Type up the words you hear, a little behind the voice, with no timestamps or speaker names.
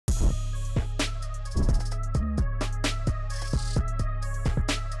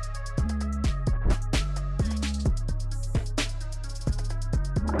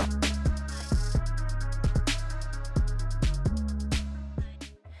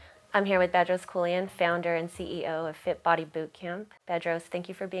I'm here with Bedros Keuilian, founder and CEO of Fit Body Bootcamp. Bedros, thank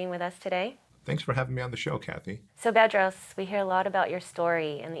you for being with us today. Thanks for having me on the show, Kathy. So Bedros, we hear a lot about your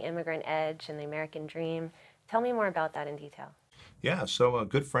story and the immigrant edge and the American dream. Tell me more about that in detail. Yeah, so a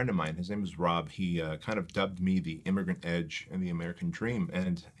good friend of mine, his name is Rob, he kind of dubbed me the immigrant edge and the American dream.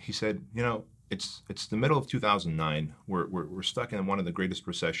 And he said, it's the middle of 2009. We're stuck in one of the greatest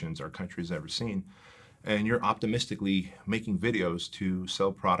recessions our country's ever seen. And you're optimistically making videos to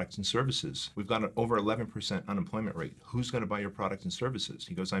sell products and services. We've got an over 11% unemployment rate. Who's going to buy your products and services?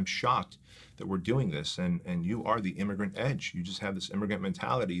 He goes, I'm shocked that we're doing this. And you are the immigrant edge. You just have this immigrant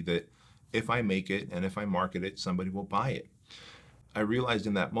mentality that if I make it and if I market it, somebody will buy it. I realized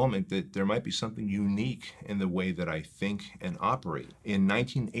in that moment that there might be something unique in the way that I think and operate. In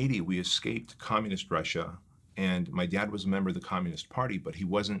 1980, we escaped communist Russia, and my dad was a member of the Communist Party, but he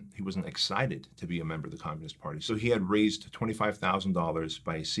wasn't excited to be a member of the Communist Party. So he had raised $25,000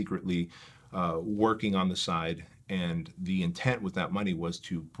 by secretly working on the side, and the intent with that money was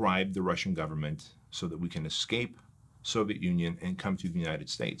to bribe the Russian government so that we can escape Soviet Union and come to the United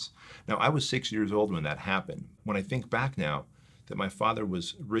States. Now, I was 6 years old when that happened. When I think back now, that my father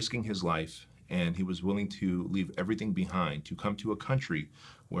was risking his life and he was willing to leave everything behind to come to a country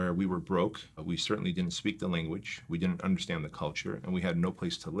where we were broke. We certainly didn't speak the language. We didn't understand the culture, and we had no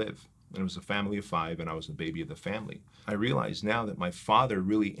place to live. And it was a family of five, and I was the baby of the family. I realize now that my father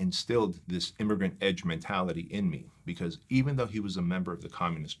really instilled this immigrant edge mentality in me, because even though he was a member of the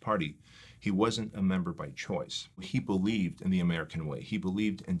Communist Party, he wasn't a member by choice. He believed in the American way. He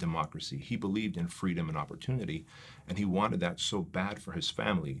believed in democracy. He believed in freedom and opportunity, and he wanted that so bad for his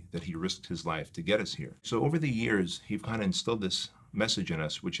family that he risked his life to get us here. So over the years, he kind of instilled this message in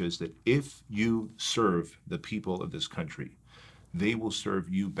us, which is that if you serve the people of this country, they will serve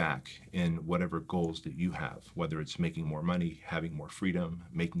you back in whatever goals that you have, whether it's making more money, having more freedom,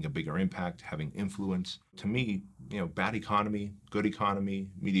 making a bigger impact, having influence. To me, bad economy, good economy,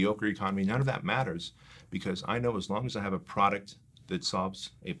 mediocre economy, none of that matters, because I know as long as I have a product that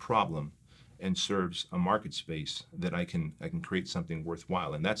solves a problem and serves a market space, that I can create something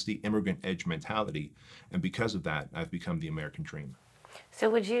worthwhile. And that's the immigrant edge mentality. And because of that, I've become the American dream. So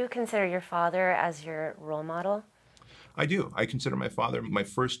would you consider your father as your role model? I do. I consider my father my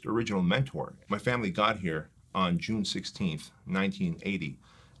first original mentor. My family got here on June 16th, 1980.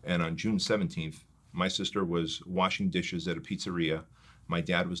 And on June 17th, my sister was washing dishes at a pizzeria. My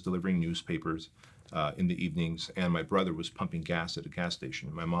dad was delivering newspapers in the evenings, and my brother was pumping gas at a gas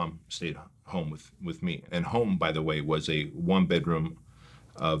station. My mom stayed home with me. And home, by the way, was a one-bedroom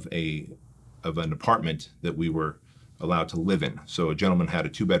of an apartment that we were allowed to live in. So a gentleman had a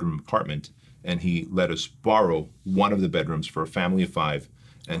two-bedroom apartment, and he let us borrow one of the bedrooms for a family of five,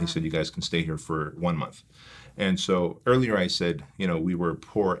 and he said, you guys can stay here for 1 month. And so earlier I said, we were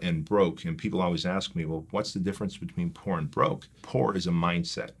poor and broke, and people always ask me, well, what's the difference between poor and broke? Poor is a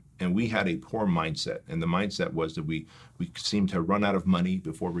mindset, and we had a poor mindset, and the mindset was that we seemed to run out of money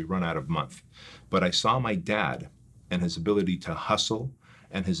before we run out of month. But I saw my dad and his ability to hustle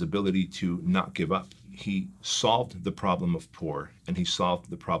and his ability to not give up. He solved the problem of poor, and he solved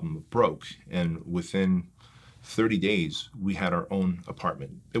the problem of broke. And within 30 days, we had our own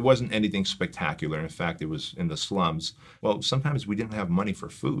apartment. It wasn't anything spectacular. In fact, it was in the slums. Well, sometimes we didn't have money for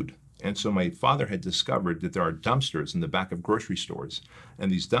food. And so my father had discovered that there are dumpsters in the back of grocery stores.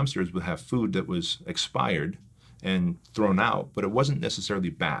 And these dumpsters would have food that was expired and thrown out, but it wasn't necessarily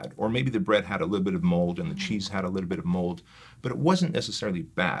bad. Or maybe the bread had a little bit of mold and the cheese had a little bit of mold, but it wasn't necessarily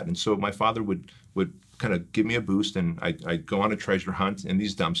bad. And so my father would kind of give me a boost, and I'd go on a treasure hunt in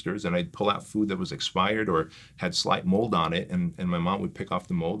these dumpsters, and I'd pull out food that was expired or had slight mold on it, and my mom would pick off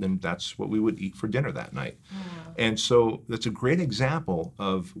the mold, and that's what we would eat for dinner that night. Wow. And so that's a great example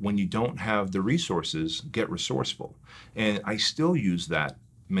of when you don't have the resources, get resourceful. And I still use that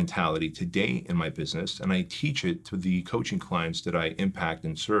mentality today in my business, and I teach it to the coaching clients that I impact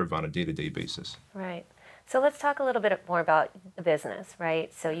and serve on a day-to-day basis. Right. So let's talk a little bit more about the business,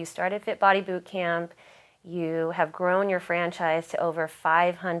 right? So you started Fit Body Bootcamp. You have grown your franchise to over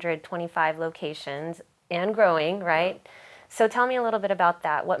 525 locations and growing, right? So tell me a little bit about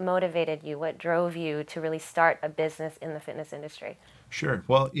that. What motivated you? What drove you to really start a business in the fitness industry? Sure.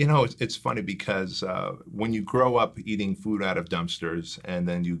 Well, it's funny because when you grow up eating food out of dumpsters and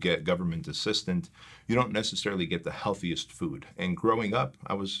then you get government assistance, you don't necessarily get the healthiest food. And growing up,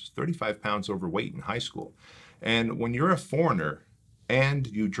 I was 35 pounds overweight in high school. And when you're a foreigner and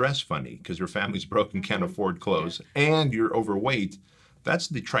you dress funny because your family's broke and can't afford clothes, and you're overweight, that's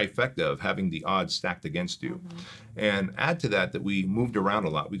the trifecta of having the odds stacked against you. And add to that we moved around a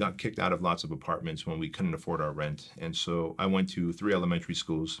lot. We got kicked out of lots of apartments when we couldn't afford our rent. And so I went to 3 elementary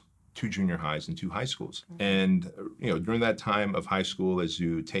schools, 2 junior highs and 2 high schools. And during that time of high school, as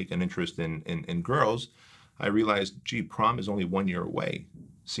you take an interest in girls, I realized, gee, prom is only 1 year away,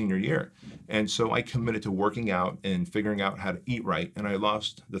 senior year. And so I committed to working out and figuring out how to eat right, and I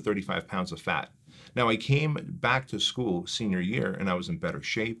lost the 35 pounds of fat. Now, I came back to school senior year and I was in better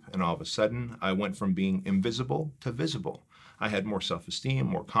shape, and all of a sudden I went from being invisible to visible. I had more self-esteem,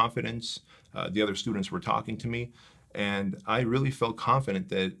 more confidence. The other students were talking to me, and I really felt confident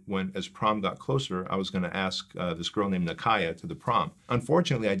that as prom got closer, I was going to ask this girl named Nakaya to the prom.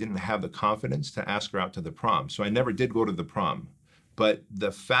 Unfortunately, I didn't have the confidence to ask her out to the prom, so I never did go to the prom. But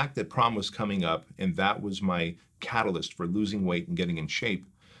the fact that prom was coming up and that was my catalyst for losing weight and getting in shape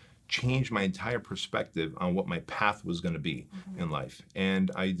changed my entire perspective on what my path was going to be in life. And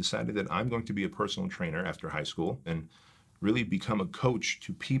I decided that I'm going to be a personal trainer after high school and really become a coach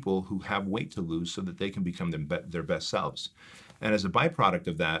to people who have weight to lose so that they can become their best selves. And as a byproduct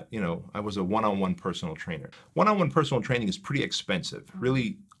of that, I was a one-on-one personal trainer. One-on-one personal training is pretty expensive.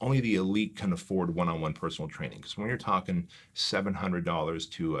 Really, only the elite can afford one-on-one personal training. Because when you're talking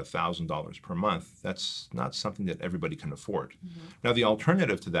 $700 to $1,000 per month, that's not something that everybody can afford. Now, the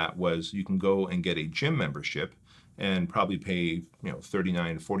alternative to that was you can go and get a gym membership and probably pay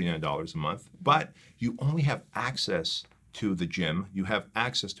 $39 to $49 a month, but you only have access to the gym, you have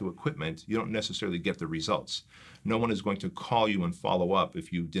access to equipment, you don't necessarily get the results. No one is going to call you and follow up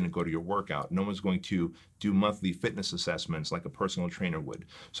if you didn't go to your workout. No one's going to do monthly fitness assessments like a personal trainer would.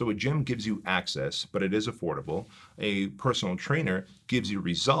 So a gym gives you access, but it is affordable. A personal trainer gives you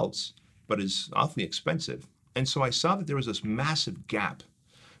results, but is awfully expensive. And so I saw that there was this massive gap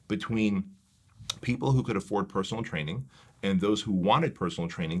between people who could afford personal training and those who wanted personal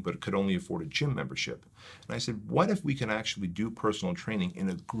training but could only afford a gym membership. And I said, what if we can actually do personal training in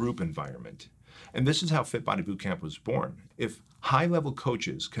a group environment? And this is how Fit Body Bootcamp was born. If high-level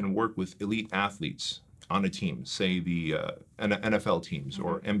coaches can work with elite athletes on a team, say the NFL teams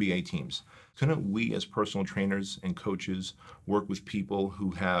or NBA teams, couldn't we as personal trainers and coaches work with people who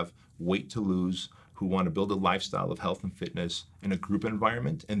have weight to lose, who want to build a lifestyle of health and fitness in a group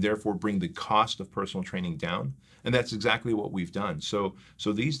environment and therefore bring the cost of personal training down? And that's exactly what we've done. So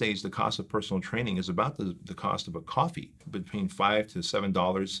these days, the cost of personal training is about the cost of a coffee. Between $5 to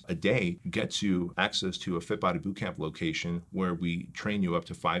 $7 a day gets you access to a Fit Body Bootcamp location where we train you up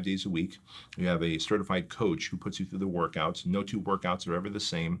to 5 days a week. You have a certified coach who puts you through the workouts. No 2 workouts are ever the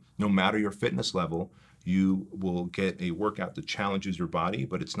same. No matter your fitness level, you will get a workout that challenges your body,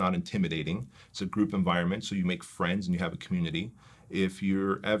 but it's not intimidating. It's a group environment, so you make friends and you have a community. If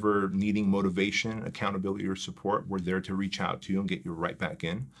you're ever needing motivation, accountability, or support, we're there to reach out to you and get you right back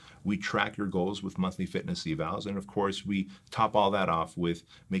in. We track your goals with monthly fitness evals. And of course, we top all that off with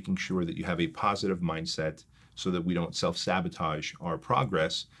making sure that you have a positive mindset so that we don't self-sabotage our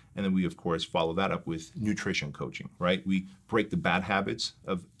progress. And then we, of course, follow that up with nutrition coaching, right? We break the bad habits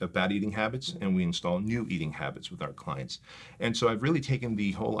of bad eating habits, and we install new eating habits with our clients. And so I've really taken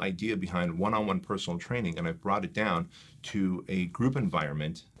the whole idea behind one-on-one personal training, and I've brought it down to a group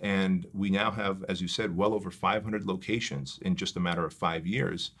environment. And we now have, as you said, well over 500 locations in just a matter of 5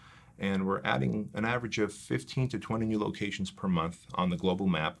 years. And we're adding an average of 15 to 20 new locations per month on the global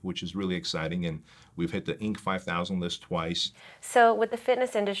map, which is really exciting. And we've hit the Inc. 5000 list twice. So with the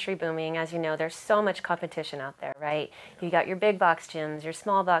fitness industry booming, as you know, there's so much competition out there, right? You got your big box gyms, your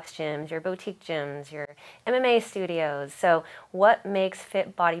small box gyms, your boutique gyms, your MMA studios. So what makes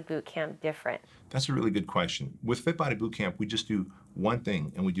Fit Body Bootcamp different? That's a really good question. With Fit Body Bootcamp, we just do one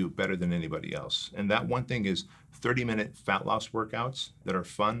thing, and we do it better than anybody else. And that one thing is 30-minute fat loss workouts that are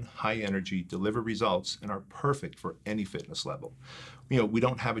fun, high energy, deliver results, and are perfect for any fitness level. We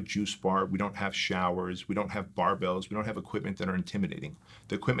don't have a juice bar, we don't have showers, we don't have barbells, we don't have equipment that are intimidating.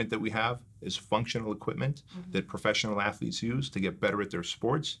 The equipment that we have is functional equipment that professional athletes use to get better at their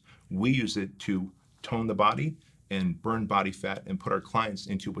sports. We use it to tone the body and burn body fat and put our clients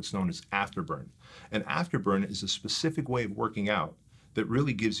into what's known as afterburn. And afterburn is a specific way of working out that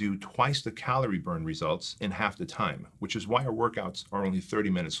really gives you twice the calorie burn results in half the time, which is why our workouts are only 30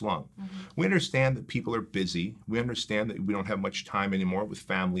 minutes long. We understand that people are busy. We understand that we don't have much time anymore with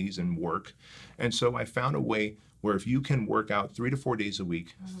families and work. And so I found a way where if you can work out 3 to 4 days a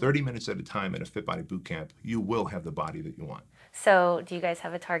week, 30 minutes at a time at a Fit Body Bootcamp, you will have the body that you want. So do you guys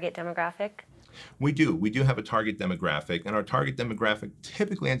have a target demographic? We do. We do have a target demographic, and our target demographic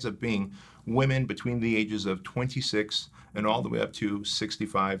typically ends up being women between the ages of 26 and all the way up to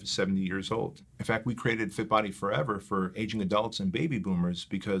 65, 70 years old. In fact, we created Fit Body Forever for aging adults and baby boomers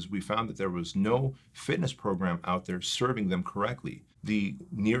because we found that there was no fitness program out there serving them correctly. The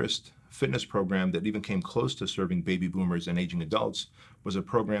nearest fitness program that even came close to serving baby boomers and aging adults was a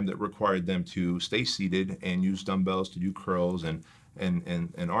program that required them to stay seated and use dumbbells to do curls and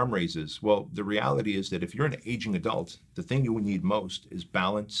arm raises. Well, the reality is that if you're an aging adult, the thing you need most is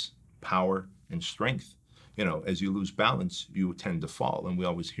balance, power, and strength. You know, as you lose balance, you tend to fall. And we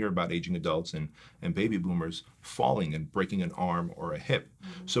always hear about aging adults and baby boomers falling and breaking an arm or a hip.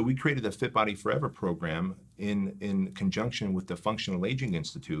 So we created the Fit Body Forever program in conjunction with the Functional Aging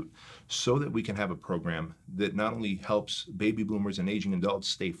Institute so that we can have a program that not only helps baby boomers and aging adults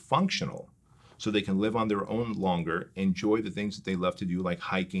stay functional, so they can live on their own longer, enjoy the things that they love to do, like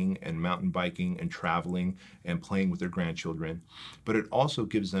hiking and mountain biking and traveling and playing with their grandchildren. But it also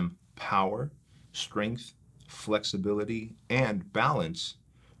gives them power, strength, flexibility, and balance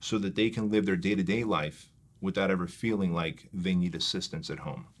so that they can live their day-to-day life without ever feeling like they need assistance at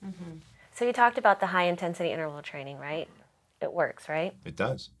home. So you talked about the high intensity interval training, right? It works, right? It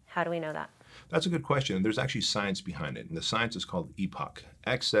does. How do we know that? That's a good question. There's actually science behind it, and the science is called EPOC,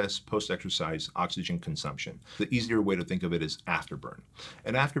 excess post-exercise oxygen consumption. The easier way to think of it is afterburn.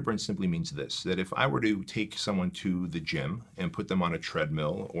 And afterburn simply means this, that if I were to take someone to the gym and put them on a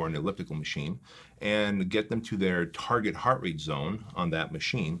treadmill or an elliptical machine and get them to their target heart rate zone on that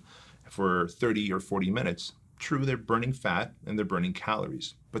machine for 30 or 40 minutes, true, they're burning fat and they're burning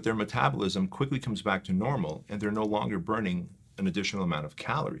calories, but their metabolism quickly comes back to normal and they're no longer burning an additional amount of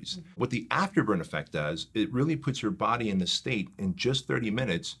calories. What the afterburn effect does, it really puts your body in a state in just 30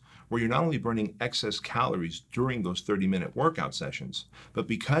 minutes where you're not only burning excess calories during those 30-minute workout sessions, but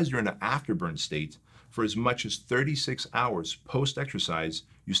because you're in an afterburn state, for as much as 36 hours post-exercise,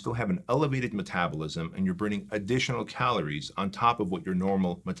 you still have an elevated metabolism and you're burning additional calories on top of what your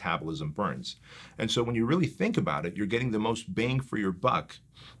normal metabolism burns. And so when you really think about it, you're getting the most bang for your buck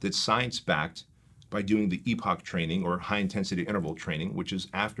that's science-backed by doing the EPOC training or high intensity interval training, which is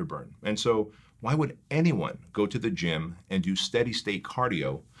afterburn. And so why would anyone go to the gym and do steady state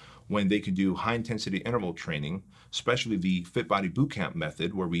cardio when they could do high intensity interval training, especially the Fit Body Bootcamp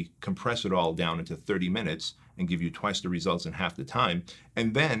method, where we compress it all down into 30 minutes and give you twice the results in half the time.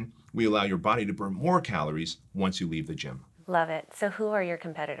 And then we allow your body to burn more calories once you leave the gym. Love it. So who are your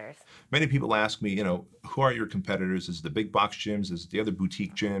competitors? Many people ask me, you know, who are your competitors? Is it the big box gyms? Is it the other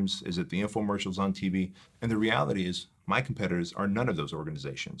boutique gyms? Is it the infomercials on TV? And the reality is my competitors are none of those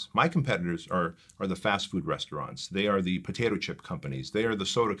organizations. My competitors are the fast food restaurants. They are the potato chip companies. They are the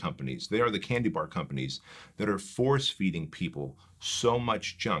soda companies. They are the candy bar companies that are force feeding people so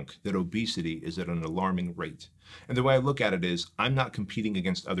much junk that obesity is at an alarming rate. And the way I look at it is I'm not competing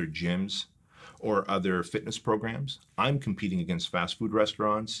against other gyms or other fitness programs. I'm competing against fast food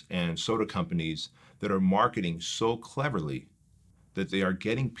restaurants and soda companies that are marketing so cleverly that they are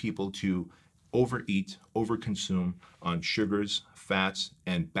getting people to overeat, overconsume on sugars, fats,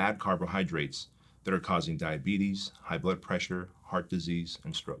 and bad carbohydrates that are causing diabetes, high blood pressure, heart disease,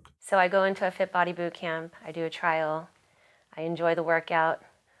 and stroke. So I go into a Fit Body Bootcamp, I do a trial, I enjoy the workout.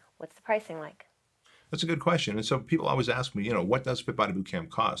 What's the pricing like? That's a good question. And so people always ask me, you know, what does Fit Body Bootcamp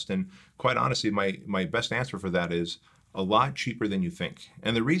cost? And quite honestly, my best answer for that is a lot cheaper than you think.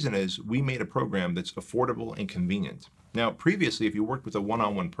 And the reason is we made a program that's affordable and convenient. Now, previously, if you worked with a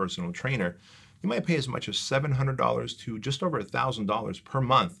one-on-one personal trainer, you might pay as much as $700 to just over $1,000 per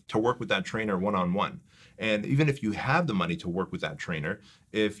month to work with that trainer one-on-one. And even if you have the money to work with that trainer,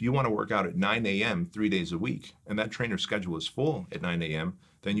 if you want to work out at 9 a.m. 3 days a week, and that trainer's schedule is full at 9 a.m.,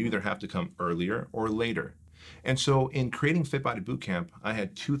 then you either have to come earlier or later. And so in creating Fit Body Bootcamp, I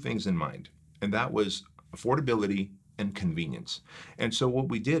had two things in mind, and that was affordability and convenience. And so what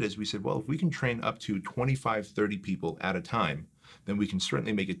we did is we said, well, if we can train up to 25, 30 people at a time, then we can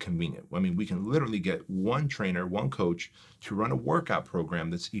certainly make it convenient. I mean, we can literally get one trainer, one coach to run a workout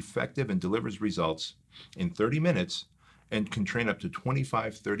program that's effective and delivers results in 30 minutes and can train up to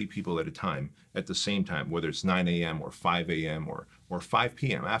 25, 30 people at a time at the same time, whether it's 9 a.m. or 5 a.m. or 5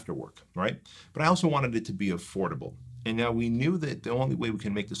 p.m. after work, right? But I also wanted it to be affordable. And now we knew that the only way we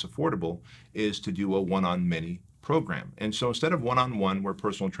can make this affordable is to do a one-on-many program. And so instead of one-on-one, where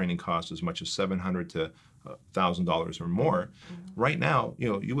personal training costs as much as $700 to $1,000 or more, right now, you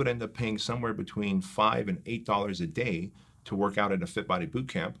know, you would end up paying somewhere between $5 and $8 a day to work out at a Fit Body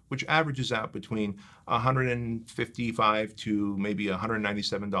Bootcamp, which averages out between $155 to maybe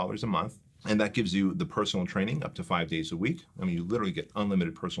 $197 a month. And that gives you the personal training up to 5 days a week. I mean, you literally get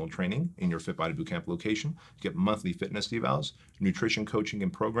unlimited personal training in your Fit Body Bootcamp location. You get monthly fitness evals, nutrition coaching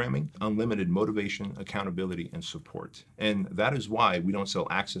and programming, unlimited motivation, accountability, and support. And that is why we don't sell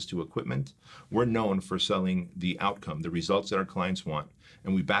access to equipment. We're known for selling the outcome, the results that our clients want.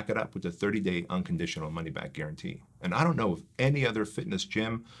 And we back it up with a 30-day unconditional money-back guarantee. And I don't know of any other fitness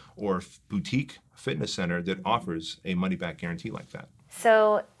gym or boutique fitness center that offers a money-back guarantee like that.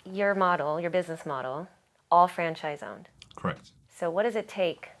 So your model, your business model, all franchise owned. Correct. So what does it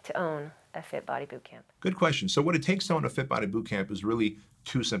take to own a Fit Body Bootcamp? Good question. So what it takes to own a Fit Body Bootcamp is really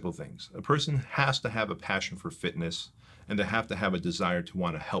two simple things. A person has to have a passion for fitness, and they have to have a desire to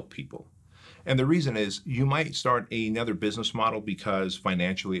want to help people. And the reason is you might start another business model because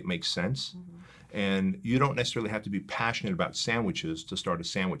financially it makes sense. And you don't necessarily have to be passionate about sandwiches to start a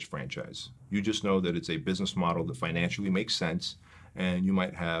sandwich franchise. You just know that it's a business model that financially makes sense, and you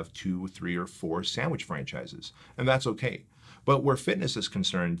might have 2, 3, or 4 sandwich franchises, and that's okay. But where fitness is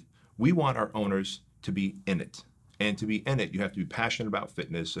concerned, we want our owners to be in it. And to be in it, you have to be passionate about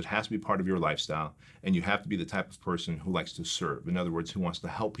fitness. It has to be part of your lifestyle, and you have to be the type of person who likes to serve. In other words, who wants to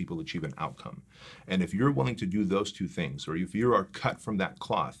help people achieve an outcome. And if you're willing to do those two things, or if you are cut from that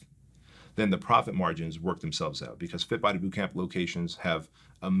cloth, then the profit margins work themselves out, because Fit Body Bootcamp locations have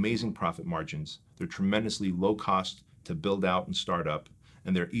amazing profit margins. They're tremendously low cost to build out and start up,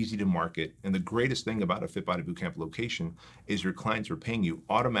 and they're easy to market. And the greatest thing about a Fit Body Bootcamp location is your clients are paying you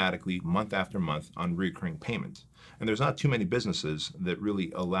automatically month after month on recurring payment. And there's not too many businesses that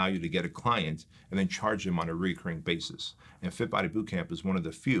really allow you to get a client and then charge them on a recurring basis. And Fit Body Bootcamp is one of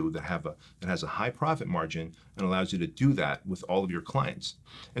the few that has a high profit margin and allows you to do that with all of your clients.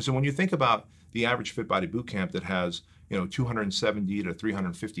 And so when you think about the average Fit Body Bootcamp that has 270 to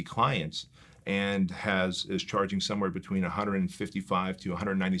 350 clients, and is charging somewhere between $155 to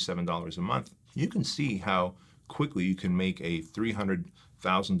 $197 a month, you can see how quickly you can make a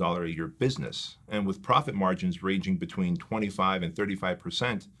 $300,000 a year business. And with profit margins ranging between 25 and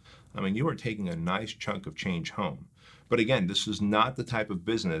 35%, I mean, you are taking a nice chunk of change home. But again, this is not the type of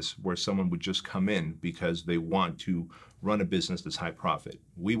business where someone would just come in because they want to run a business that's high profit.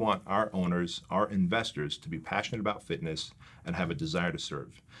 We want our owners, our investors, to be passionate about fitness and have a desire to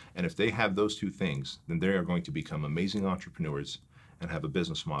serve. And if they have those two things, then they are going to become amazing entrepreneurs and have a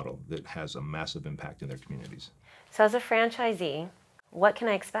business model that has a massive impact in their communities. So as a franchisee, what can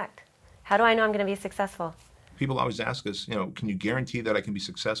I expect? How do I know I'm going to be successful? People always ask us, can you guarantee that I can be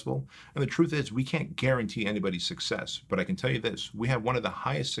successful? And the truth is, we can't guarantee anybody's success. But I can tell you this, we have one of the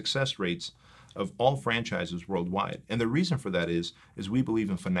highest success rates of all franchises worldwide. And the reason for that is we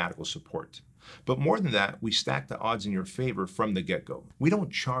believe in fanatical support. But more than that, we stack the odds in your favor from the get-go. We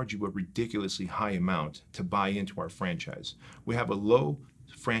don't charge you a ridiculously high amount to buy into our franchise. We have a low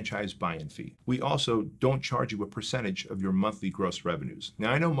franchise buy-in fee. We also don't charge you a percentage of your monthly gross revenues.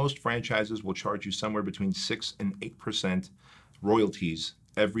 Now, I know most franchises will charge you somewhere between 6 and 8% royalties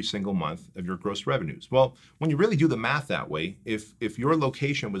every single month of your gross revenues. Well, when you really do the math that way, if your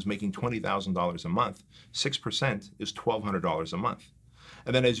location was making $20,000 a month, 6% is $1,200 a month.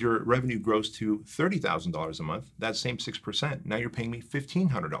 And then as your revenue grows to $30,000 a month, that same 6%, now you're paying me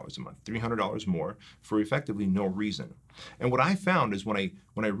 $1,500 a month, $300 more for effectively no reason. And what I found is when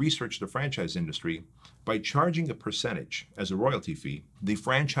I researched the franchise industry, by charging a percentage as a royalty fee, the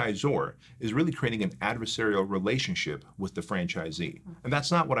franchisor is really creating an adversarial relationship with the franchisee. And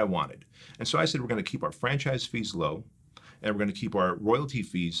that's not what I wanted. And so I said, we're going to keep our franchise fees low, and we're going to keep our royalty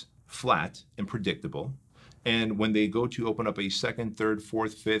fees flat and predictable. And when they go to open up a second, third,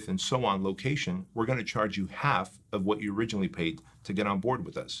 fourth, fifth, and so on location, we're going to charge you half of what you originally paid to get on board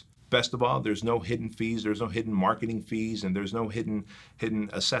with us. Best of all, there's no hidden fees, there's no hidden marketing fees, and there's no hidden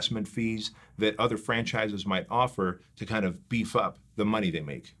assessment fees that other franchises might offer to kind of beef up the money they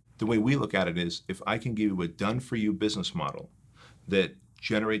make. The way we look at it is, if I can give you a done-for-you business model that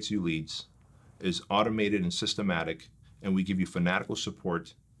generates you leads, is automated and systematic, and we give you fanatical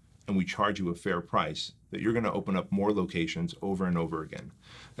support, and we charge you a fair price, that you're going to open up more locations over and over again.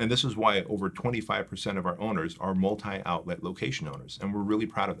 And this is why over 25% of our owners are multi-outlet location owners, and we're really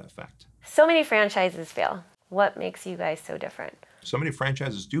proud of that fact. So many franchises fail. What makes you guys so different? So many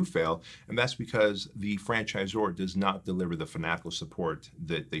franchises do fail, and that's because the franchisor does not deliver the fanatical support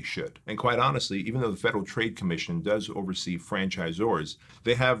that they should. And quite honestly, even though the Federal Trade Commission does oversee franchisors,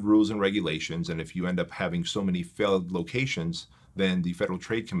 they have rules and regulations, and if you end up having so many failed locations, then the Federal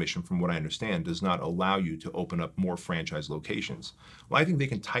Trade Commission, from what I understand, does not allow you to open up more franchise locations. Well, I think they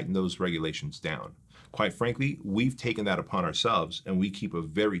can tighten those regulations down. Quite frankly, we've taken that upon ourselves, and we keep a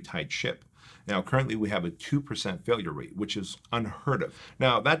very tight ship. Now, currently we have a 2% failure rate, which is unheard of.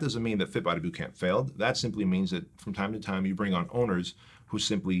 Now, that doesn't mean that Fit Body Bootcamp failed. That simply means that from time to time you bring on owners who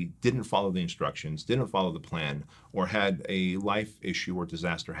simply didn't follow the instructions, didn't follow the plan, or had a life issue or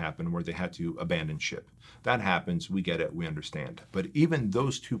disaster happen where they had to abandon ship. That happens, we get it, we understand. But even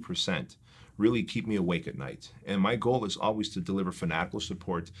those 2% really keep me awake at night. And my goal is always to deliver fanatical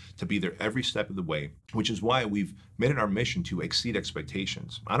support, to be there every step of the way, which is why we've made it our mission to exceed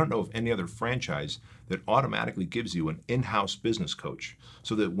expectations. I don't know of any other franchise that automatically gives you an in-house business coach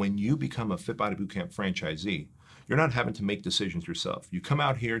so that when you become a Fit Body Bootcamp franchisee, you're not having to make decisions yourself. You come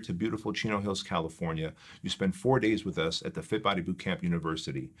out here to beautiful Chino Hills, California. You spend 4 days with us at the Fit Body Bootcamp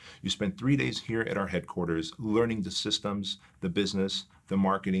University. You spend 3 days here at our headquarters learning the systems, the business, the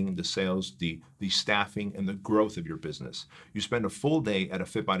marketing, the sales, the staffing, and the growth of your business. You spend a full day at a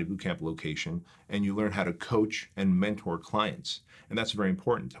Fit Body Bootcamp location, and you learn how to coach and mentor clients. And that's very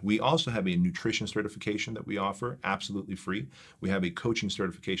important. We also have a nutrition certification that we offer, absolutely free. We have a coaching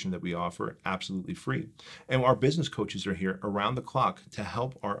certification that we offer, absolutely free. And our business coaches are here around the clock to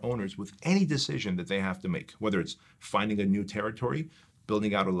help our owners with any decision that they have to make, whether it's finding a new territory,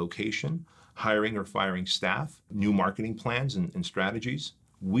 building out a location, hiring or firing staff, new marketing plans and strategies.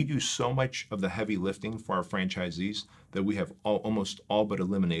 We do so much of the heavy lifting for our franchisees that we have almost all but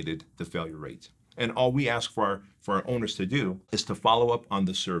eliminated the failure rate. And all we ask for our owners to do is to follow up on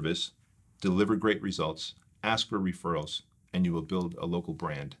the service, deliver great results, ask for referrals, and you will build a local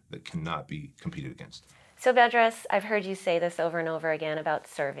brand that cannot be competed against. So Bedros, I've heard you say this over and over again about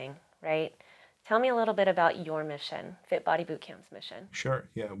serving, right? Tell me a little bit about your mission, Fit Body Bootcamp's mission. Sure.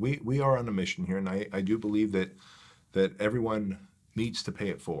 Yeah, we are on a mission here, and I do believe that everyone needs to pay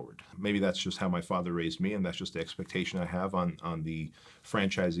it forward. Maybe that's just how my father raised me, and that's just the expectation I have on the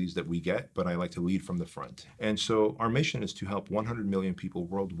franchisees that we get, but I like to lead from the front. And so our mission is to help 100 million people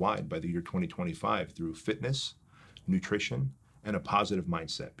worldwide by the year 2025 through fitness, nutrition, and a positive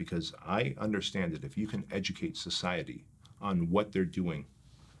mindset, because I understand that if you can educate society on what they're doing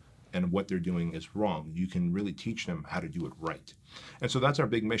and what they're doing is wrong, you can really teach them how to do it right. And so that's our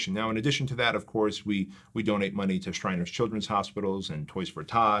big mission. Now, in addition to that, of course, we donate money to Shriners Children's Hospitals and Toys for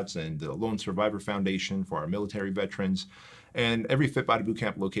Tots and the Lone Survivor Foundation for our military veterans. And every Fit Body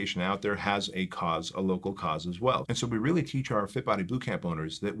Bootcamp location out there has a cause, a local cause as well. And so we really teach our Fit Body Bootcamp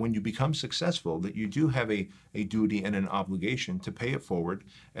owners that when you become successful, that you do have a duty and an obligation to pay it forward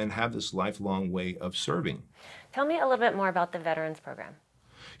and have this lifelong way of serving. Tell me a little bit more about the Veterans Program.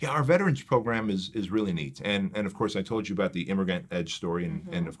 Yeah, our veterans program is really neat. And of course, I told you about the immigrant edge story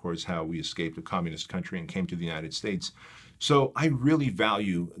and of course, how we escaped a communist country and came to the United States. So I really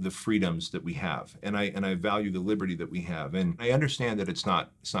value the freedoms that we have, and I value the liberty that we have. And I understand that it's not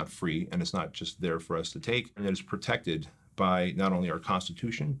free, and it's not just there for us to take, and that it's protected by not only our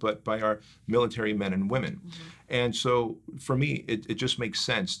Constitution, but by our military men and women. And so for me, it just makes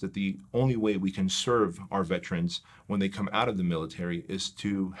sense that the only way we can serve our veterans when they come out of the military is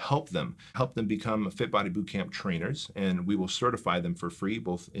to help them become Fit Body Bootcamp trainers, and we will certify them for free,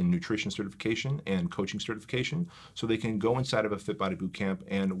 both in nutrition certification and coaching certification, so they can go inside of a Fit Body Bootcamp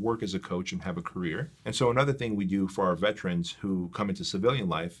and work as a coach and have a career. And so another thing we do for our veterans who come into civilian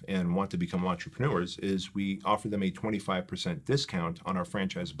life and want to become entrepreneurs is we offer them a 25% discount on our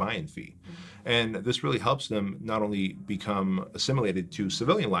franchise buy-in fee. And this really helps them not only become assimilated to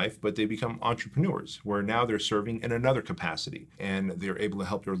civilian life, but they become entrepreneurs, where now they're serving in another capacity, and they're able to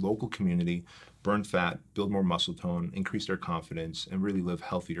help their local community burn fat, build more muscle tone, increase their confidence, and really live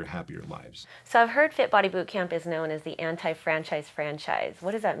healthier, happier lives. So I've heard Fit Body Bootcamp is known as the anti-franchise franchise.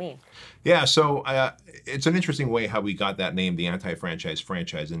 What does that mean? Yeah, so it's an interesting way how we got that name, the anti-franchise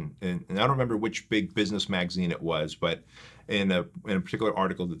franchise. And I don't remember which big business magazine it was, but in a particular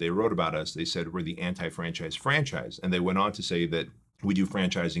article that they wrote about us, they said we're the anti-franchise franchise. And they went on to say that we do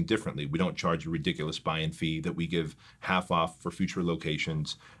franchising differently. We don't charge a ridiculous buy-in fee that we give half off for future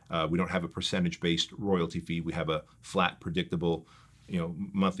locations. We don't have a percentage-based royalty fee. We have a flat, predictable,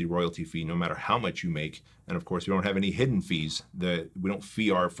 monthly royalty fee no matter how much you make. And of course, we don't have any hidden fees. We don't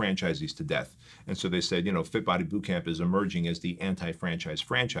fee our franchisees to death. And so they said, Fit Body Bootcamp is emerging as the anti-franchise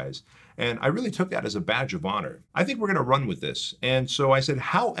franchise. And I really took that as a badge of honor. I think we're going to run with this. And so I said,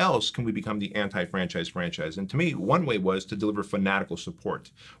 how else can we become the anti-franchise franchise? And to me, one way was to deliver fanatical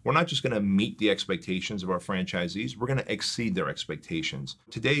support. We're not just going to meet the expectations of our franchisees, we're going to exceed their expectations.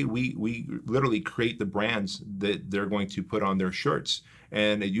 Today, we literally create the brands that they're going to put on their shirts. us.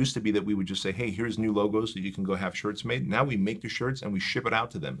 And it used to be that we would just say, hey, here's new logos that you can go have shirts made. Now we make the shirts and we ship it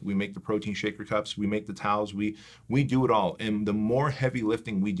out to them. We make the protein shaker cups, we make the towels, we do it all. And the more heavy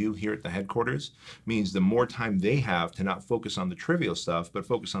lifting we do here at the headquarters means the more time they have to not focus on the trivial stuff, but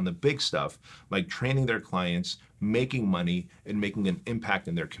focus on the big stuff, like training their clients, making money, and making an impact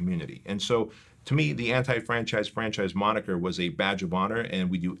in their community. And so to me, the anti-franchise franchise moniker was a badge of honor,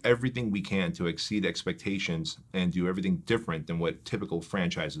 and we do everything we can to exceed expectations and do everything different than what typical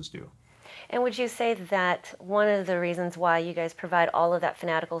franchises do. And would you say that one of the reasons why you guys provide all of that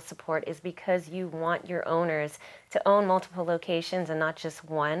fanatical support is because you want your owners to own multiple locations and not just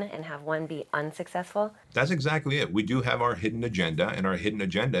one, and have one be unsuccessful? That's exactly it. We do have our hidden agenda, and our hidden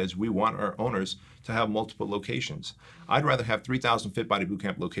agenda is we want our owners to have multiple locations. I'd rather have 3,000 Fit Body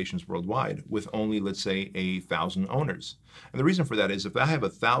Bootcamp locations worldwide with only, let's say, 1,000 owners. And the reason for that is if I have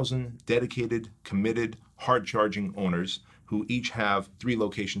 1,000 dedicated, committed, hard-charging owners who each have 3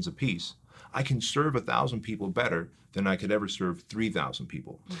 locations apiece, I can serve 1,000 people better than I could ever serve 3,000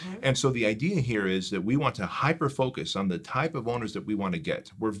 people. And so the idea here is that we want to hyper-focus on the type of owners that we want to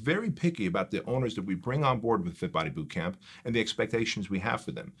get. We're very picky about the owners that we bring on board with Fit Body Bootcamp and the expectations we have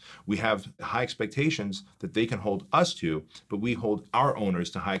for them. We have high expectations that they can hold us to, but we hold our owners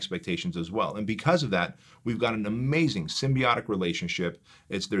to high expectations as well. And because of that, we've got an amazing symbiotic relationship.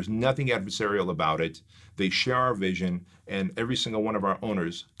 There's nothing adversarial about it. They share our vision, and every single one of our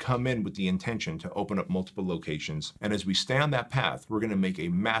owners come in with the intention to open up multiple locations. And as we stay on that path, we're going to make a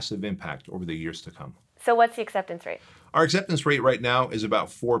massive impact over the years to come. So what's the acceptance rate? Our acceptance rate right now is about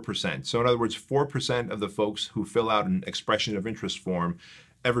 4%. So in other words, 4% of the folks who fill out an expression of interest form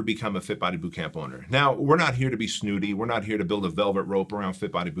ever become a Fit Body Bootcamp owner. Now, we're not here to be snooty. We're not here to build a velvet rope around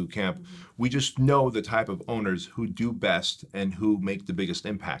Fit Body Bootcamp. We just know the type of owners who do best and who make the biggest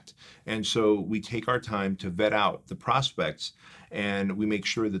impact. And so we take our time to vet out the prospects, and we make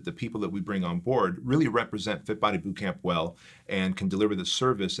sure that the people that we bring on board really represent Fit Body Bootcamp well and can deliver the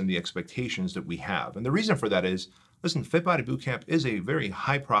service and the expectations that we have. And the reason for that is, listen, Fit Body Bootcamp is a very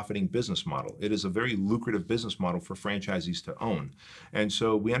high-profiting business model. It is a very lucrative business model for franchisees to own. And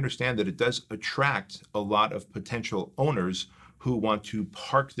so we understand that it does attract a lot of potential owners who want to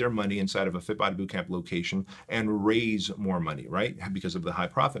park their money inside of a Fit Body Bootcamp location and raise more money, right? Because of the high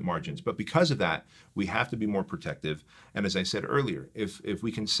profit margins. But because of that, we have to be more protective. And as I said earlier, if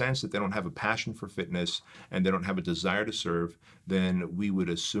we can sense that they don't have a passion for fitness and they don't have a desire to serve, then we would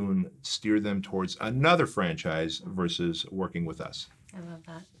as soon steer them towards another franchise versus working with us. I love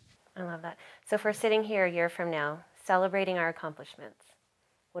that. I love that. So if we're sitting here a year from now, celebrating our accomplishments,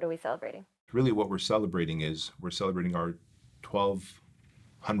 what are we celebrating? Really what we're celebrating is we're celebrating our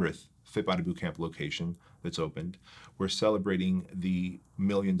 1,200th Fit Body Bootcamp location that's opened. We're celebrating the $1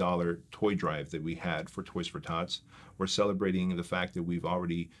 million toy drive that we had for Toys for Tots. We're celebrating the fact that we've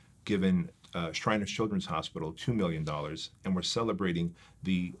already given Shriners Children's Hospital $2 million, and we're celebrating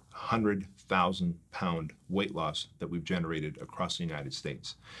the 100,000-pound weight loss that we've generated across the United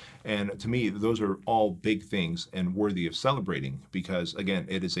States. And to me, those are all big things and worthy of celebrating because, again,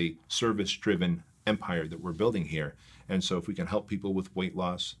 it is a service-driven empire that we're building here. And so if we can help people with weight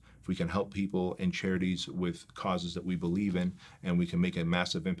loss, if we can help people in charities with causes that we believe in, and we can make a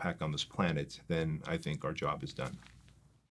massive impact on this planet, then I think our job is done.